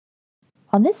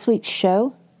On this week's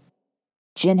show,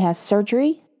 Jin has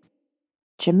surgery,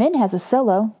 Jimin has a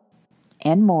solo,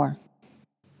 and more.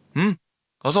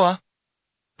 어서 와.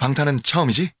 방탄은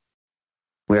처음이지?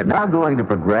 We're now going to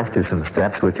progress to some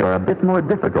steps which are a bit more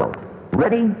difficult.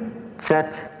 Ready,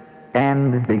 set,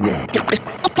 and begin.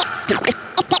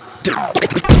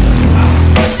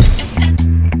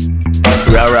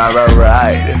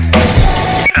 Right.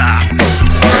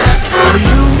 Are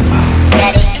you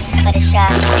ready for the show?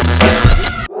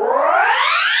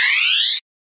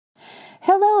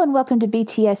 Hello and welcome to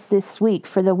BTS This Week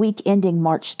for the week ending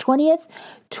March 20th,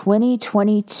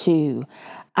 2022.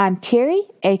 I'm Carrie,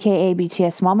 aka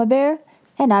BTS Mama Bear,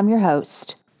 and I'm your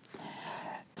host.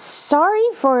 Sorry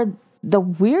for the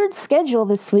weird schedule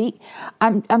this week.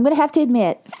 I'm going to have to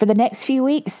admit, for the next few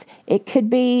weeks, it could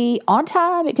be on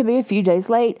time, it could be a few days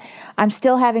late. I'm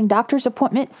still having doctor's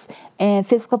appointments and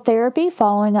physical therapy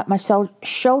following up my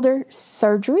shoulder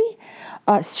surgery,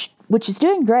 which is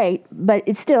doing great, but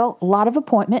it's still a lot of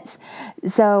appointments.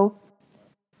 So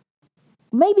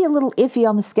maybe a little iffy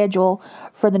on the schedule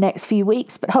for the next few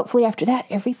weeks, but hopefully after that,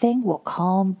 everything will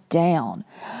calm down.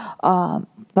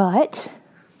 But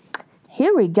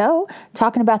here we go,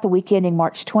 talking about the week ending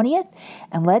March 20th,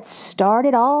 and let's start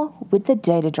it all with the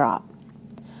data drop.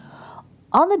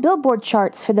 On the Billboard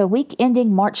charts for the week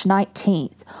ending March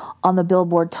 19th, on the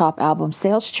Billboard Top Album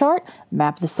Sales chart,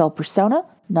 Map of the Soul Persona,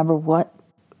 number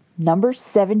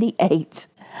 78.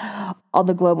 On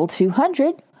the Global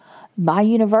 200, My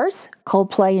Universe,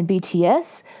 Coldplay and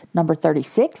BTS, number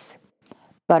 36.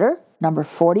 Butter, number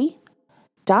 40.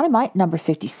 Dynamite, number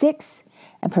 56.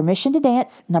 And Permission to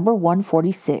Dance, number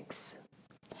 146.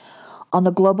 On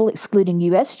the Global Excluding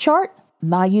US chart,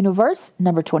 My Universe,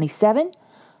 number 27.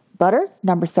 Butter,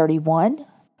 number 31.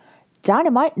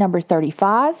 Dynamite, number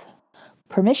 35.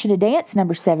 Permission to Dance,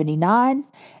 number 79.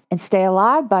 And Stay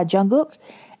Alive by Jungkook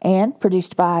and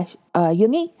produced by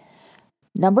Yoongi,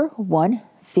 number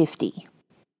 150.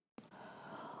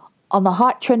 On the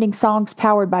Hot Trending Songs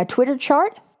Powered by Twitter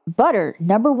chart, Butter,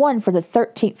 number 1 for the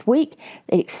 13th week.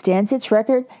 It extends its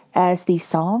record as the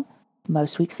song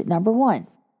most weeks at number 1.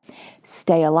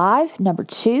 Stay Alive, number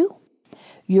 2.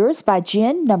 Yours by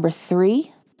Jin, number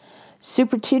 3.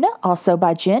 Super Tuna, also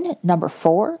by Jin, number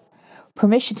 4.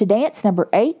 Permission to Dance, number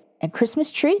 8. And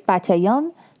Christmas Tree by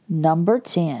Taehyung, number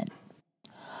 10.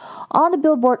 On the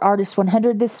Billboard Artist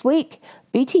 100 this week,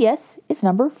 BTS is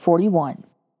number 41.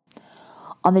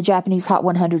 On the Japanese Hot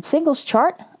 100 Singles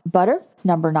chart, Butter is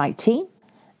number 19,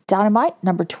 Dynamite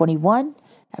number 21,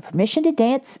 and Permission to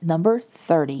Dance number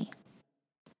 30.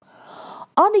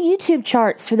 On the YouTube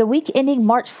charts for the week ending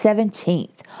March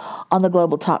 17th, on the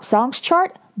Global Top Songs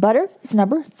chart, Butter is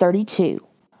number 32.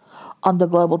 On the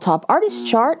Global Top Artists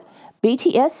chart,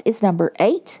 BTS is number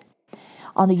 8.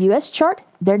 On the US chart,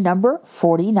 they're number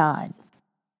 49.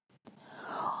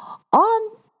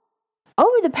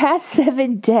 Over the past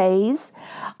 7 days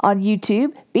on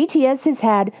YouTube, BTS has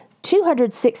had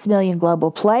 206 million global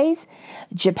plays.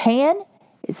 Japan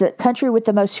is the country with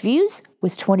the most views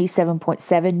with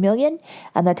 27.7 million.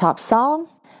 And the top song,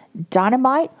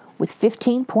 Dynamite, with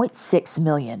 15.6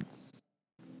 million.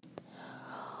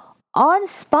 On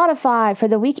Spotify for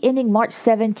the week ending March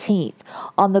 17th,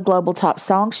 on the Global Top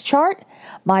Songs chart,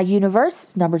 My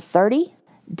Universe, number 30,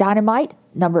 Dynamite,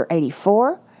 number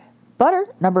 84, Butter,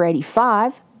 number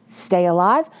 85, Stay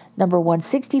Alive, number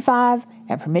 165,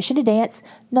 and Permission to Dance,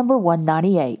 number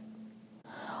 198.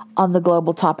 On the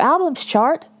Global Top Albums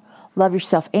chart, Love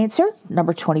Yourself Answer,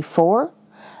 number 24,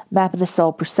 Map of the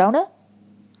Soul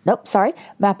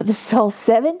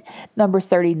 7, number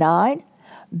 39,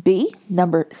 B,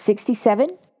 number 67,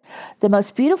 The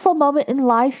Most Beautiful Moment in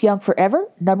Life, Young Forever,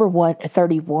 number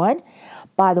 131.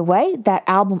 By the way, that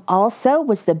album also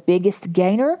was the biggest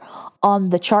gainer on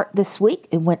the chart this week.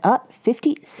 It went up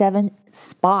 57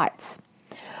 spots.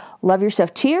 Love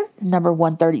Yourself Tear, number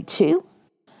 132.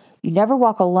 You Never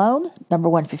Walk Alone, number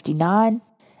 159.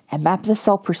 And Map of the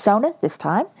Soul Persona, this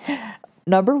time,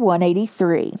 number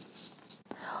 183.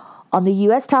 On the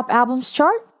U.S. Top Albums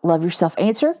chart, Love Yourself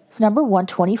Answer is number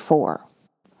 124.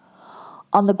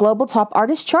 On the Global Top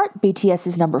Artist chart, BTS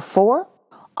is number 4.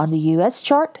 On the U.S.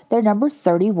 chart, they're number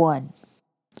 31.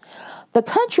 The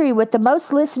country with the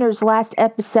most listeners last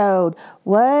episode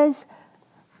was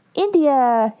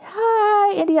India.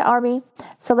 Hi, India Army.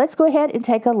 So let's go ahead and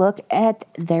take a look at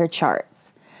their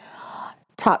charts.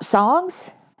 Top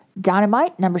songs,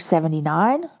 Dynamite, number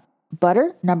 79.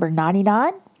 Butter, number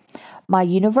 99. My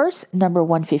Universe, number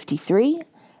 153.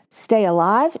 Stay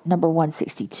Alive, number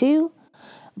 162.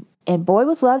 And Boy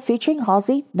With Love featuring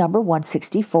Halsey, number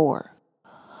 164.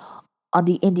 On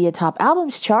the India Top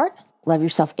Albums chart, Love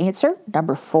Yourself Answer,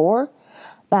 number 4.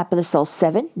 Map of the Soul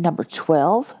 7, number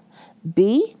 12.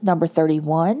 B, number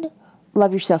 31.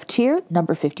 Love Yourself Tear,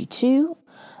 number 52.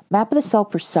 Map of the Soul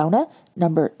Persona,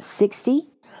 number 60.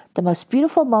 The Most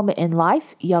Beautiful Moment in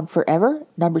Life, Young Forever,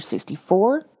 number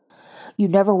 64. You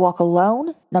Never Walk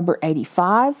Alone, number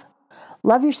 85.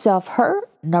 Love Yourself Her,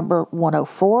 number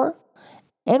 104.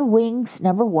 And Wings,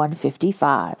 number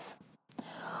 155.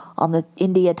 On the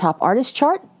India Top Artist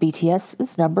chart, BTS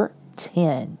is number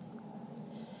 10.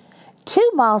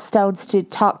 2 milestones to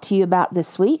talk to you about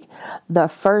this week. The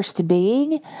first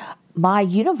being My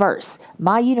Universe.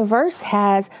 My Universe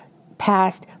has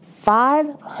passed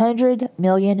 500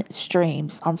 million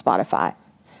streams on Spotify.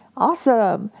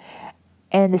 Awesome.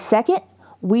 And the second,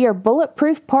 We Are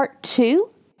Bulletproof Part 2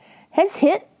 has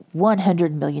hit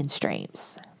 100 million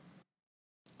streams.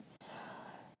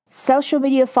 Social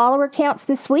media follower counts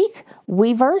this week.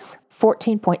 Weverse,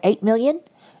 14.8 million.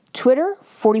 Twitter,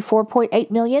 44.8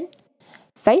 million.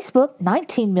 Facebook,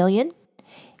 19 million.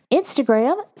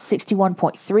 Instagram,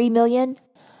 61.3 million.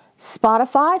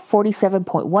 Spotify,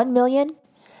 47.1 million.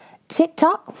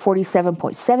 TikTok,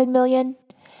 47.7 million.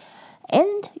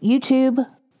 And YouTube,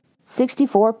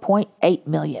 64.8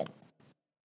 million.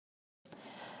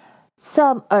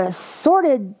 Some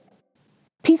assorted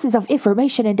pieces of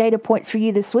information and data points for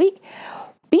you this week.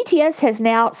 BTS has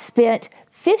now spent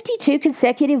 52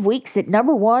 consecutive weeks at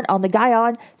number 1 on the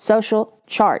Gaon social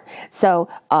chart. So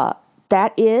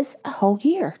that is a whole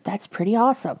year. That's pretty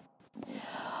awesome.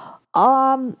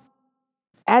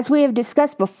 As we have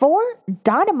discussed before,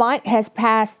 Dynamite has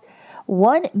passed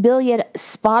 1 billion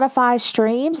Spotify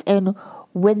streams, and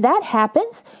when that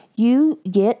happens, you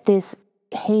get this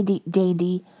handy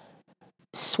dandy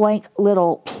swank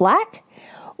little plaque.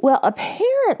 Well,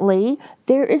 apparently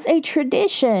there is a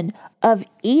tradition of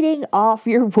eating off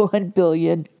your 1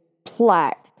 billion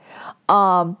plaque.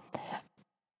 Let's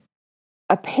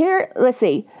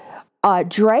see.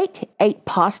 Drake ate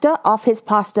pasta off his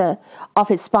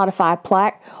Spotify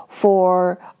plaque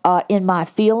for In My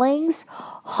Feelings.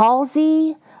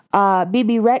 Halsey,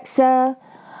 BB Rexa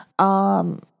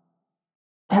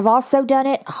have also done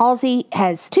it. Halsey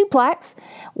has 2 plaques.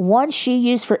 One she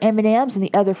used for M&M's and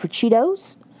the other for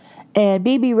Cheetos. And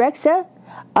BB Rexa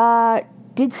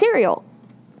did cereal,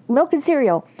 milk and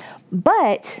cereal.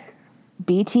 But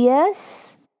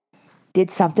BTS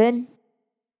did something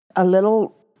a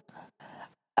little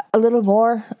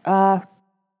more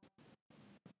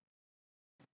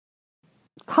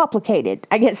complicated,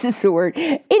 I guess is the word.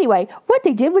 Anyway, what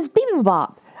they did was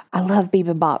bibimbap. I love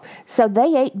bibimbap. So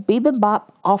they ate bibimbap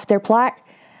off their plaque.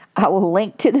 I will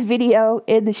link to the video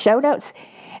in the show notes.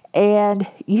 And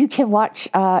you can watch,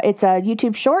 it's a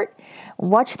YouTube short.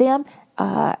 Watch them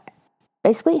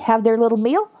basically have their little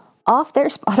meal off their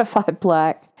Spotify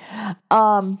plaque.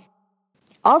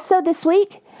 Also this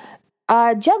week,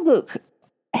 Jungkook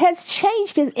has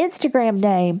changed his Instagram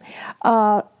name.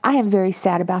 I am very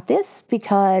sad about this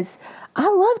because I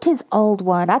loved his old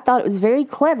one. I thought it was very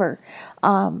clever.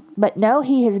 But no,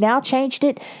 he has now changed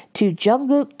it to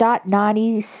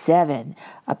Jungkook.97.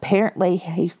 Apparently,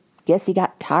 he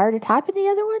got tired of typing the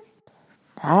other one.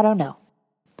 I don't know.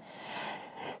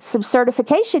 Some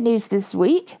certification news this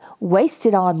week.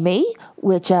 Wasted on Me,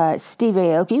 which Steve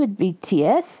Aoki with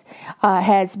BTS,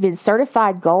 has been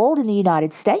certified gold in the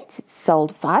United States. It's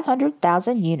sold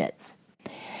 500,000 units.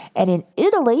 And in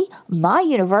Italy, My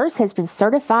Universe has been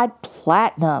certified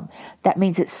platinum. That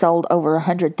means it's sold over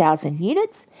 100,000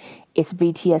 units. It's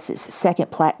BTS's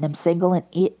second platinum single in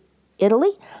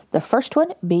Italy, the first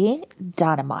one being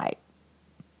Dynamite.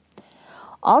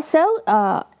 Also,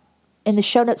 in the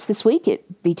show notes this week at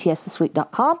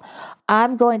btsthisweek.com,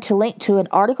 I'm going to link to an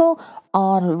article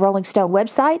on the Rolling Stone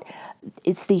website.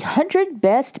 It's the 100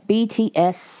 Best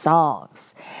BTS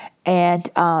Songs. And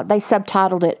they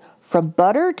subtitled it, From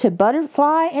Butter to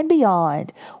Butterfly and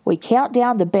Beyond. We count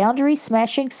down the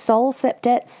boundary-smashing soul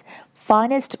septet's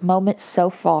finest moments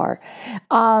so far.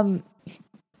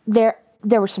 There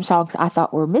were some songs I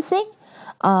thought were missing.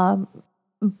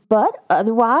 But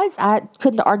otherwise, I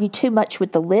couldn't argue too much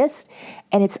with the list.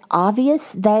 And it's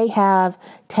obvious they have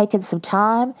taken some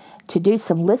time to do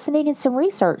some listening and some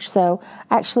research. So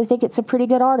I actually think it's a pretty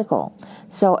good article.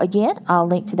 So again, I'll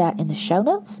link to that in the show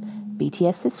notes,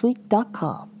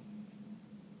 btsthisweek.com.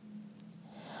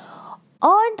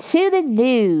 On to the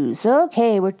news.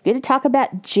 Okay, we're going to talk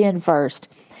about Jin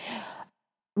first.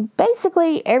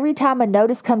 Basically, every time a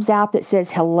notice comes out that says,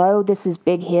 hello, this is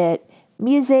big hit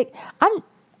music,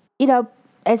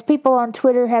 as people on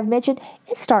Twitter have mentioned,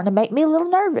 it's starting to make me a little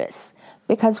nervous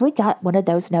because we got one of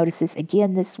those notices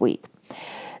again this week.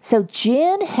 So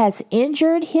Jin has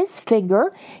injured his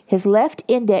finger, his left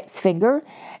index finger,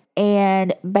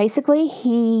 and basically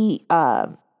he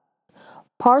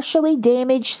partially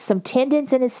damaged some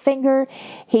tendons in his finger.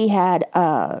 He had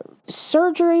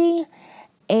surgery,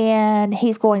 and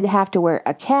he's going to have to wear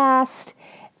a cast.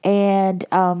 And,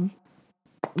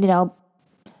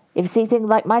 if it's anything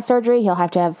like my surgery, he'll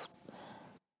have to have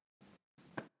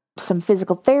some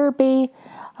physical therapy.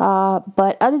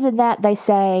 But other than that, they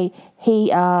say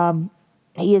he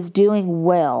is doing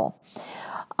well.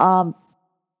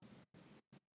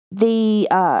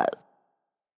 The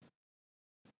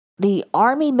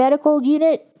Army Medical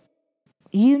Union,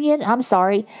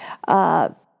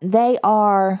 they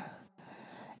are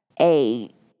a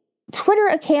Twitter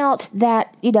account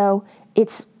that,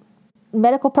 it's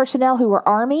medical personnel who are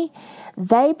Army.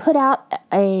 They put out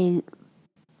a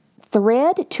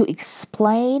thread to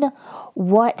explain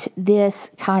what this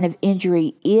kind of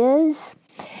injury is.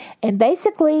 And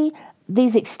basically,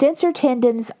 these extensor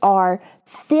tendons are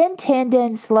thin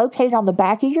tendons located on the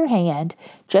back of your hand,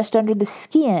 just under the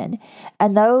skin.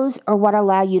 And those are what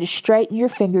allow you to straighten your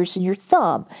fingers and your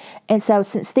thumb. And so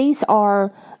since these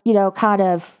are, they're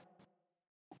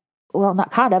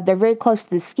very close to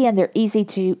the skin, they're easy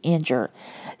to injure.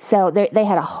 So they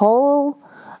had a whole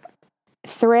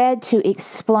thread to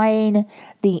explain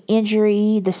the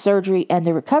injury, the surgery, and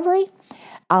the recovery.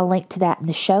 I'll link to that in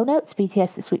the show notes,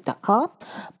 btsthisweek.com.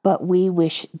 But we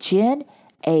wish Jin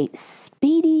a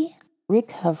speedy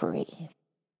recovery.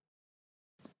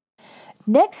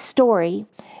 Next story,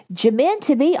 Jimin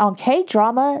to be on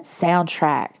K-drama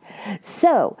soundtrack.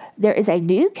 So, there is a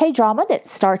new K-drama that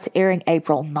starts airing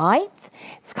April 9th.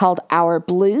 It's called Our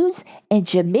Blues, and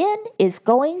Jimin is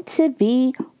going to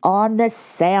be on the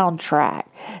soundtrack.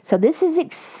 So, this is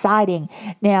exciting.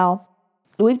 Now,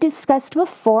 we've discussed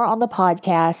before on the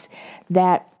podcast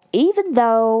that even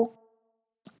though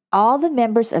all the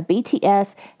members of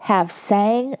BTS have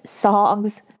sang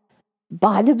songs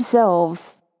by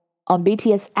themselves on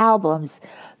BTS albums,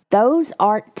 those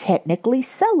aren't technically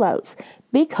solos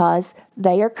because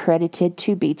they are credited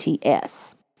to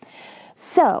BTS.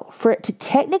 So, for it to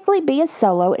technically be a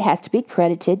solo, it has to be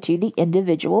credited to the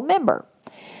individual member.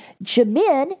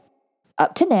 Jimin,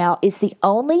 up to now, is the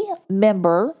only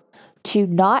member to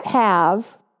not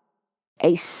have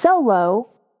a solo.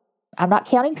 I'm not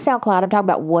counting SoundCloud, I'm talking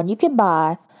about one you can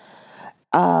buy,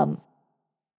 to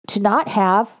not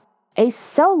have a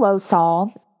solo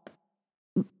song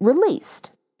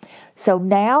released. So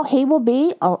now he will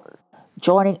be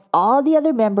joining all the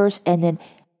other members, and then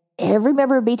every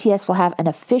member of BTS will have an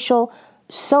official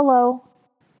solo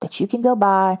that you can go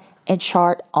buy and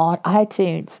chart on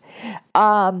iTunes.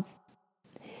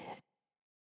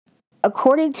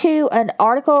 According to an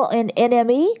article in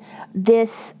NME,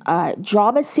 this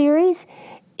drama series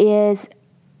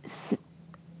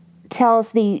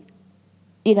tells the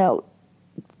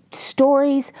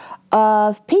stories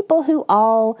of people who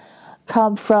all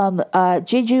come from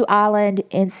Jeju Island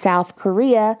in South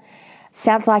Korea.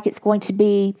 Sounds like it's going to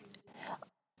be,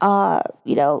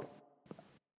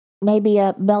 maybe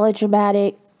a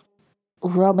melodramatic,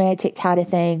 romantic kind of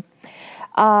thing.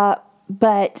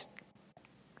 But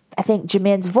I think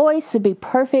Jimin's voice would be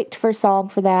perfect for a song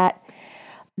for that.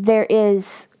 There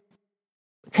is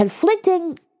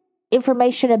conflicting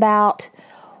information about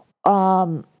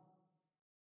the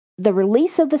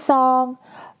release of the song.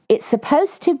 It's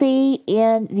supposed to be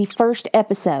in the first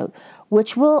episode,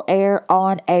 which will air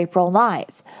on April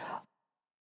 9th.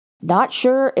 Not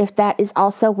sure if that is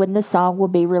also when the song will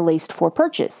be released for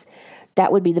purchase.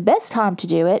 That would be the best time to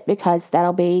do it because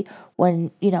that'll be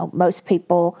when, most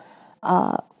people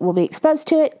will be exposed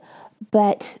to it.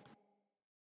 But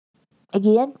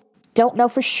again, don't know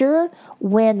for sure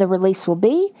when the release will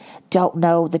be. Don't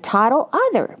know the title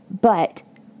either. But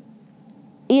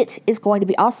it is going to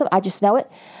be awesome. I just know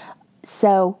it.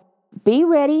 So be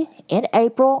ready in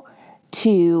April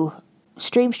to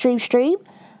stream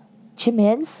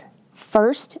Jimin's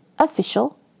first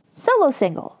official solo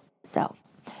single. So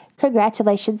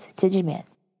congratulations to Jimin.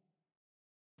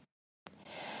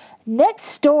 Next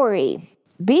story,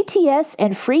 BTS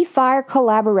and Free Fire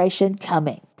collaboration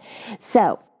coming.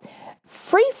 So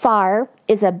Free Fire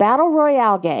is a battle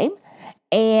royale game,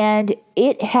 and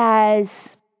it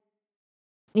has,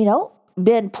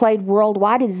 been played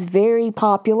worldwide. It is very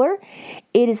popular.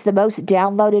 It is the most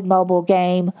downloaded mobile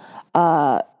game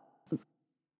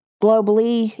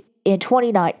globally in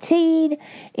 2019.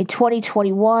 In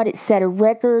 2021, it set a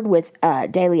record with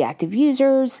daily active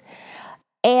users,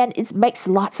 and it makes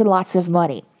lots and lots of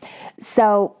money.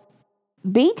 So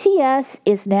BTS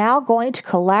is now going to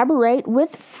collaborate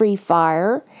with Free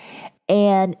Fire,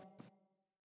 And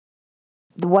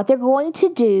what they're going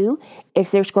to do is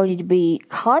there's going to be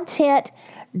content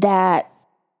that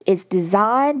is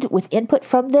designed with input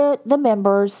from the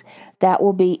members that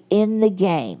will be in the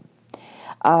game.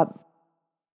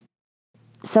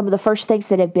 Some of the first things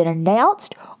that have been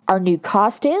announced are new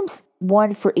costumes,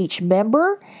 one for each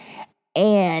member,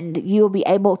 and you'll be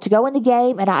able to go in the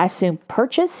game and I assume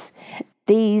purchase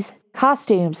these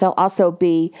costumes. There'll also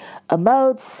be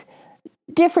emotes,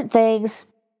 different things,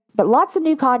 but lots of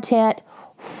new content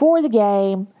for the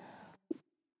game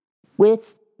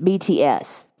with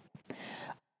BTS.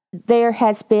 There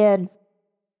has been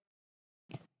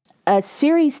a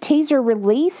series teaser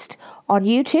released on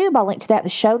YouTube. I'll link to that in the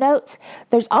show notes.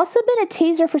 There's also been a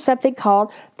teaser for something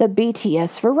called the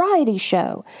BTS Variety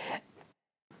Show.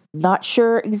 Not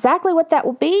sure exactly what that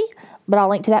will be, but I'll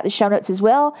link to that in the show notes as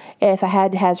well. If I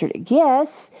had to hazard a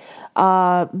guess,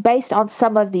 based on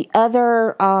some of the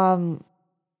other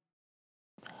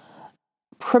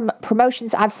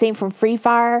promotions I've seen from Free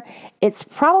Fire, it's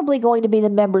probably going to be the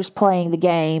members playing the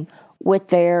game with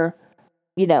their,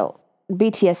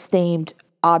 BTS themed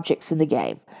objects in the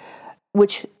game,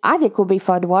 which I think will be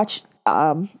fun to watch.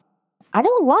 I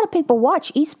know a lot of people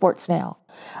watch esports now.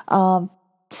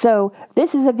 So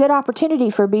this is a good opportunity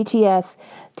for BTS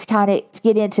to kind of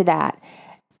get into that.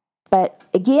 But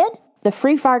again, the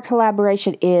Free Fire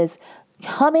collaboration is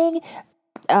coming.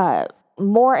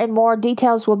 More and more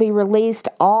details will be released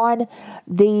on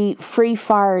the Free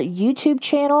Fire YouTube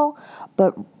channel.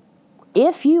 But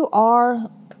if you are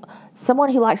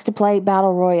someone who likes to play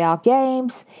Battle Royale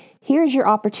games, here's your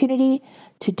opportunity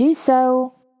to do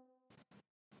so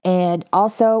and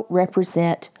also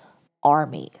represent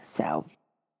ARMY. So,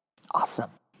 awesome.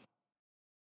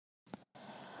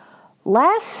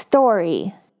 Last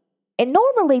story. And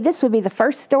normally this would be the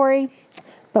first story,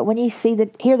 but when you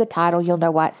hear the title, you'll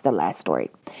know why it's the last story.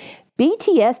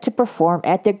 BTS to perform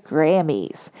at the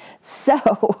Grammys. So,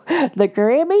 the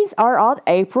Grammys are on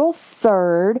April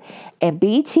 3rd, and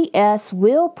BTS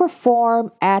will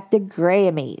perform at the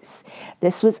Grammys.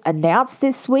 This was announced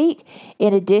this week.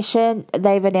 In addition,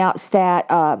 they've announced that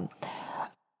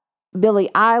Billie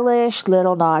Eilish,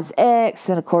 Lil Nas X,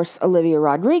 and of course Olivia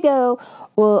Rodrigo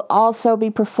will also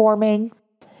be performing.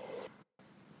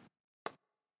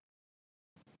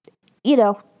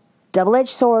 Double-edged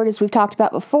sword, as we've talked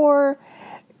about before.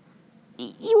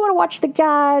 You want to watch the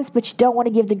guys, but you don't want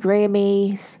to give the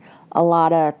Grammys a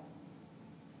lot of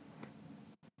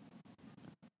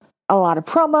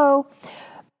promo.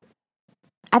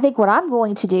 I think what I'm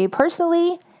going to do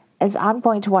personally is I'm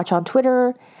going to watch on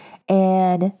Twitter,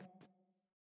 and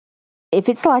if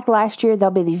it's like last year,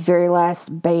 they'll be the very last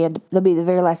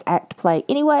act to play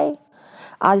anyway.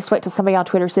 I'll just wait till somebody on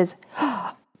Twitter says,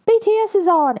 BTS is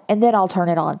on, and then I'll turn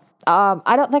it on.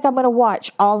 I don't think I'm going to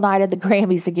watch all night of the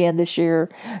Grammys again this year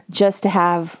just to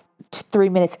have 3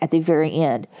 minutes at the very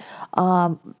end.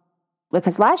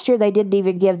 Because last year they didn't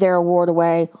even give their award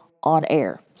away on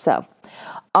air. So,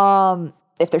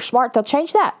 if they're smart, they'll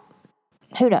change that.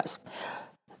 Who knows?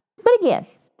 But again,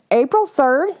 April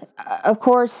 3rd, of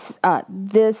course,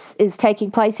 this is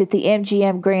taking place at the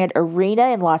MGM Grand Arena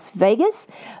in Las Vegas.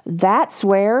 That's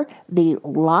where the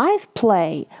live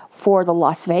play for the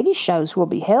Las Vegas shows will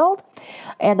be held.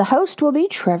 And the host will be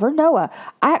Trevor Noah.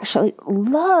 I actually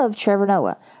love Trevor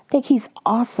Noah. I think he's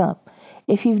awesome.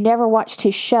 If you've never watched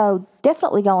his show,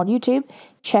 definitely go on YouTube.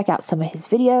 Check out some of his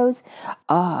videos.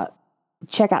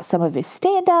 Check out some of his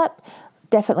stand-up.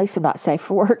 Definitely some not safe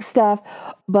for work stuff,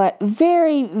 but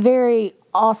very, very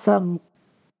awesome.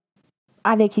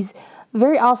 I think he's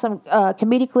very awesome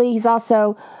comedically. He's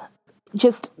also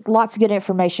just lots of good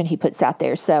information he puts out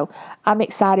there. So I'm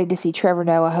excited to see Trevor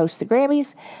Noah host the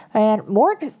Grammys, and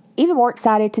even more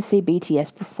excited to see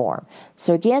BTS perform.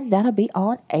 So again, that'll be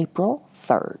on April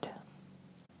 3rd.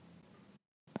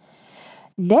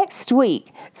 Next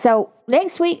week,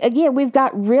 again, we've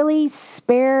got really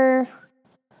spare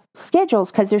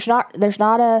schedules because there's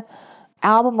not a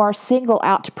album or single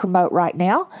out to promote right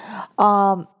now.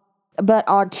 But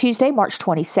on Tuesday, March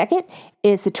 22nd,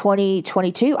 is the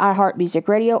 2022 iHeart Music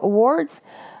Radio Awards,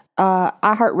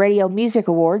 iHeart Radio Music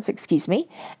Awards,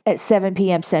 at 7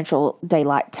 p.m. Central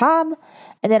Daylight Time.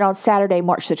 And then on Saturday,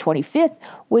 March the 25th,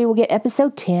 we will get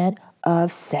episode 10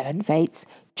 of Seven Fates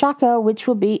Chaco, which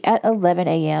will be at 11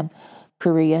 a.m.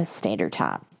 Korea Standard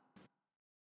Time.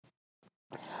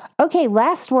 Okay,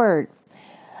 last word.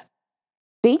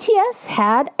 BTS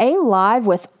had a live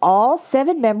with all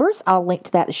 7 members. I'll link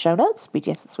to that in the show notes,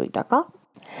 btsthisweek.com.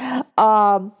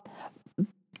 And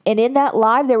in that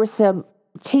live, there was some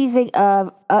teasing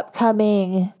of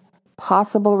upcoming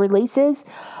possible releases.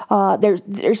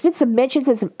 There's been some mentions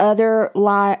of some other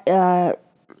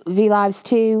V-Lives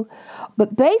too.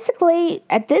 But basically,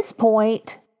 at this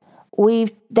point,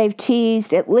 they've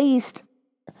teased at least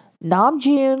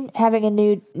Namjoon having a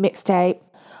new mixtape,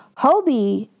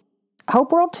 Hobie,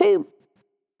 Hope World 2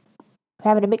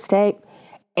 having a mixtape,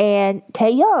 and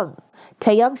Taehyung.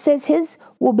 Taehyung says his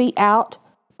will be out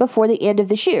before the end of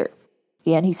this year.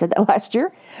 Again, he said that last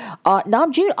year.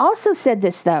 Namjoon also said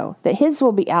this, though, that his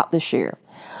will be out this year.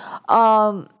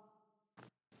 So,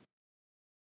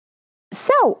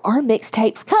 are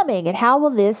mixtapes coming, and how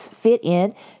will this fit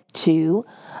in to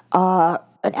an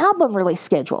album release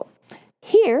schedule?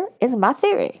 Here is my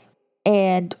theory,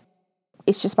 and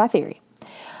it's just my theory.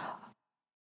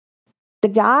 The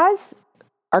guys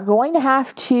are going to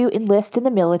have to enlist in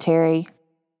the military,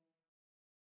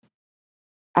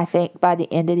 I think, by the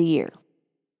end of the year.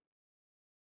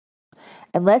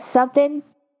 Unless something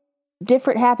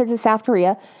different happens in South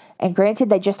Korea, and granted,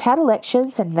 they just had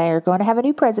elections, and they're going to have a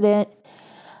new president.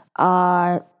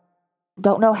 Don't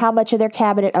know how much of their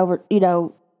cabinet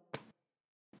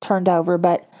turned over,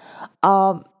 but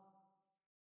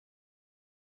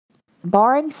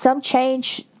barring some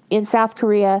change in South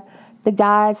Korea, the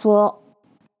guys will,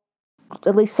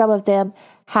 at least some of them,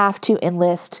 have to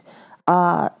enlist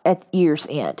at year's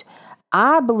end.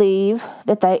 I believe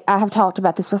that I have talked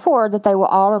about this before, that they will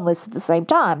all enlist at the same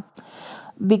time,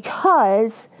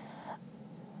 because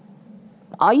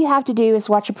all you have to do is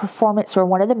watch a performance where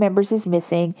one of the members is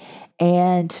missing,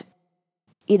 and,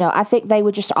 I think they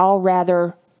would just all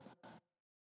rather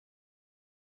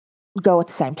go at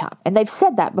the same time. And they've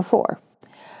said that before.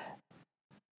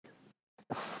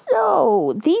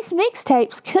 So, these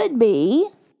mixtapes could be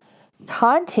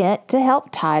content to help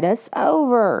tide us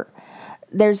over.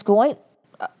 There's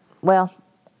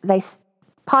they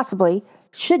possibly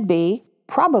should be,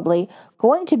 probably,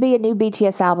 going to be a new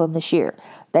BTS album this year.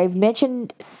 They've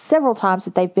mentioned several times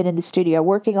that they've been in the studio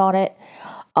working on it.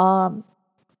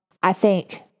 I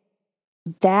think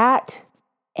that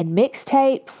and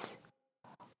mixtapes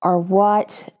are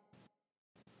what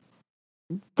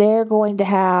they're going to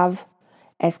have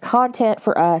as content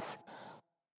for us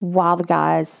while the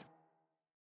guys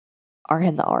are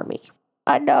in the army.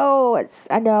 I know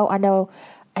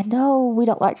we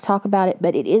don't like to talk about it,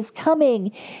 but it is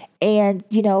coming. And,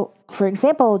 for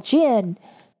example, Jin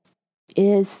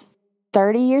is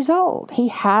 30 years old. He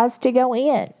has to go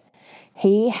in.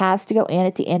 He has to go in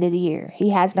at the end of the year. He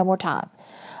has no more time.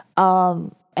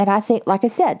 And I think, like I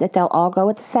said, that they'll all go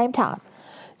at the same time.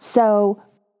 So,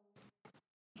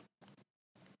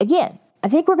 again, I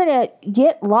think we're going to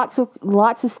get lots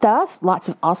of stuff, lots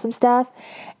of awesome stuff,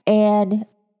 and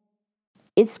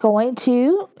it's going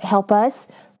to help us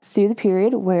through the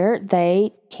period where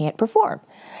they can't perform.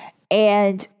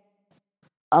 And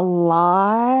a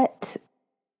lot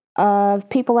of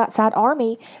people outside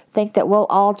Army think that we'll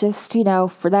all just,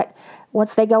 for that,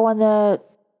 once they go on the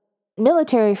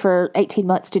military for 18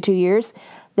 months to 2 years,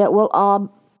 that we'll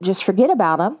all just forget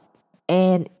about them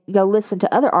and go listen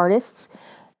to other artists.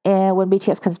 And when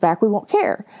BTS comes back, we won't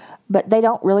care. But they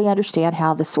don't really understand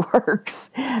how this works.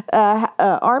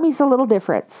 Army's a little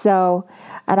different. So,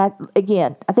 and I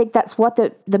think that's what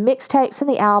the mixtapes and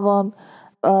the album,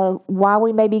 why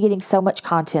we may be getting so much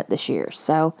content this year.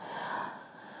 So,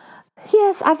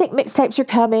 yes, I think mixtapes are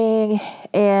coming,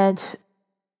 and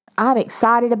I'm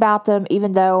excited about them,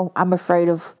 even though I'm afraid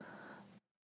of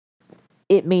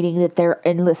it meaning that their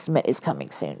enlistment is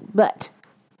coming soon. But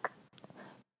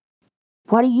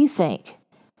what do you think?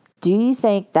 Do you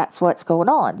think that's what's going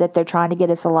on? That they're trying to get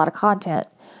us a lot of content?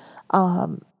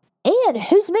 And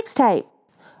whose mixtape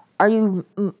are you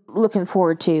looking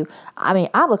forward to? I mean,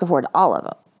 I'm looking forward to all of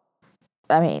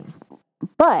them.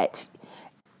 But,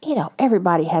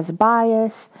 everybody has a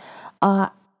bias.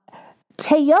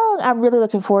 Taehyung, I'm really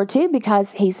looking forward to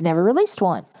because he's never released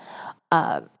one.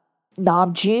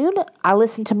 Namjoon, I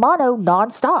listened to Mono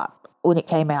nonstop when it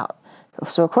came out.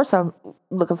 So, of course, I'm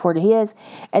looking forward to his.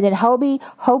 And then Hobie,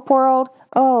 Hope World.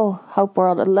 Oh, Hope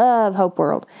World. I love Hope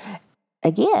World.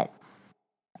 Again,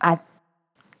 I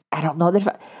don't know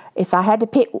that if I had to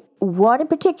pick one in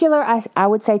particular, I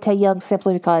would say Taehyung,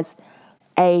 simply because,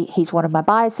 A, he's one of my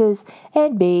biases,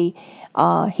 and B,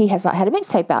 he has not had a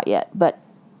mixtape out yet. But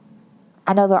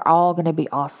I know they're all going to be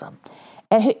awesome.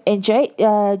 And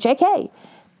JK,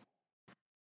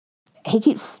 he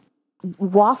keeps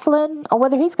waffling on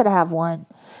whether he's going to have one,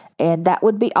 and that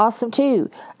would be awesome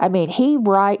too. I mean, he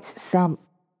writes some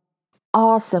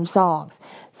awesome songs,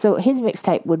 so his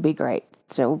mixtape would be great.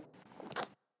 So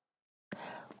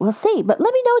we'll see, but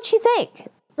let me know what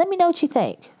you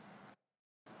think.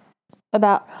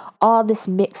 about all this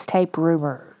mixtape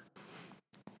rumor.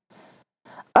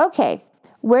 Okay,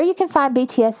 where you can find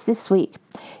BTS this week.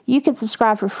 You can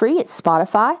subscribe for free at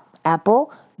Spotify,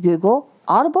 Apple, Google,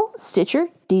 Audible, Stitcher,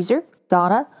 Deezer,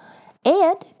 Ghana,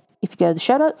 and if you go to the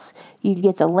show notes, you can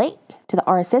get the link to the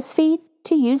RSS feed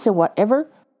to use in whatever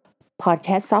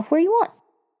podcast software you want.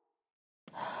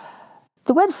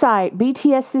 The website,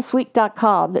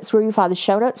 btsthisweek.com, that's where you find the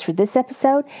show notes for this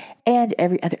episode and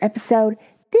every other episode.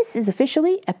 This is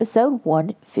officially episode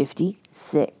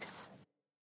 156.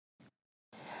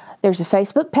 There's a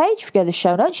Facebook page. If you go to the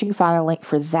show notes, you can find a link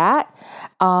for that.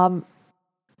 I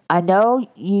know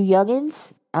you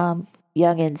youngins,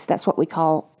 that's what we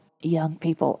call young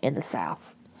people in the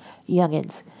South.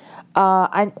 Youngins.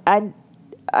 I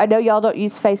know y'all don't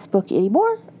use Facebook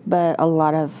anymore, but a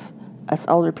lot of us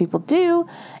older people do,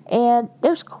 and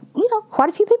there's quite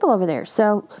a few people over there,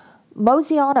 so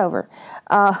mosey on over.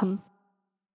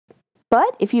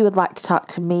 But if you would like to talk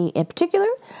to me in particular,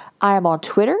 I am on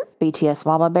Twitter, BTS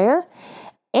Mama Bear,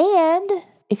 and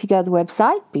if you go to the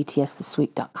website,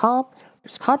 btsthisweek.com,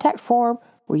 there's a contact form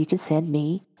where you can send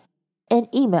me an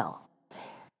email.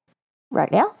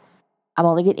 Right now, I'm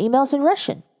only getting emails in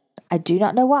Russian. I do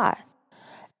not know why.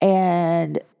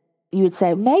 And you would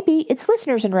say, maybe it's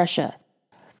listeners in Russia.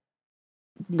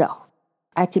 No.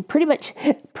 I could pretty much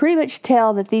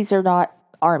tell that these are not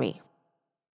Army.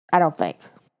 I don't think.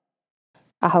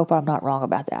 I hope I'm not wrong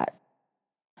about that.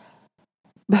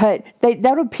 But they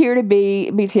don't appear to be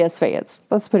BTS fans.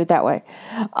 Let's put it that way.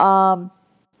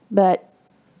 But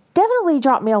definitely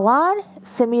drop me a line.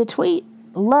 Send me a tweet.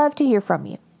 Love to hear from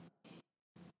you.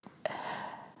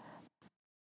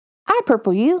 I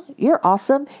purple you. You're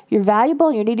awesome. You're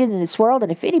valuable. You're needed in this world.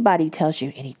 And if anybody tells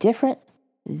you any different,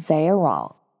 they are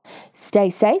wrong. Stay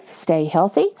safe. Stay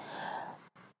healthy.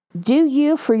 Do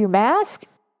you for your mask.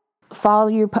 Follow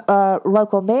your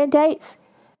local mandates.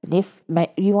 And if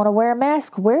you want to wear a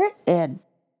mask, wear it. And,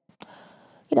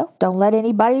 don't let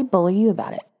anybody bully you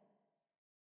about it.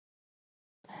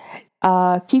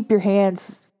 Keep your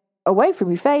hands away from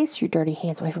your face. Your dirty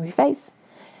hands away from your face.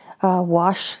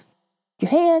 Wash your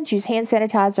hands, use hand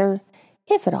sanitizer,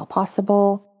 if at all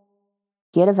possible.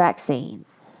 Get a vaccine.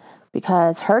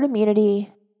 Because herd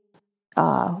immunity,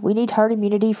 we need herd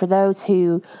immunity for those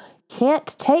who can't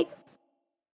take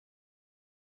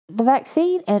the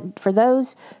vaccine and for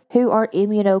those who are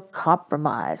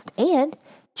immunocompromised. And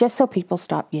just so people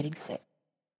stop getting sick.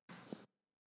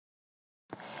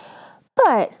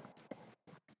 But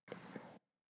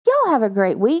y'all have a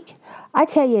great week. I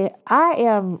tell you, I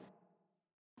am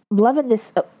loving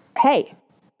this. Hey,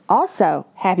 also,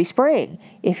 happy spring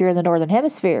if you're in the Northern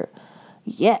Hemisphere.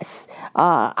 Yes.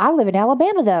 I live in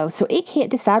Alabama, though, so it can't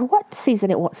decide what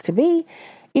season it wants to be.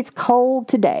 It's cold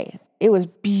today. It was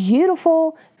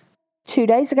beautiful 2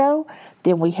 days ago.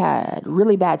 Then we had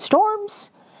really bad storms.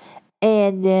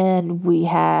 And then we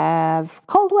have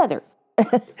cold weather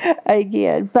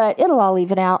again. But it'll all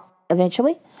even out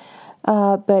eventually.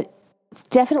 But it's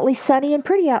definitely sunny and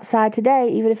pretty outside today,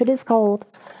 even if it is cold.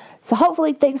 So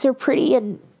hopefully things are pretty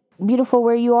and beautiful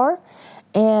where you are.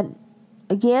 And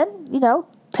again,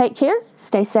 take care,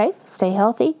 stay safe, stay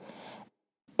healthy.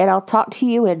 And I'll talk to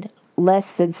you in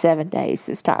less than 7 days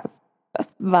this time.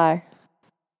 Bye.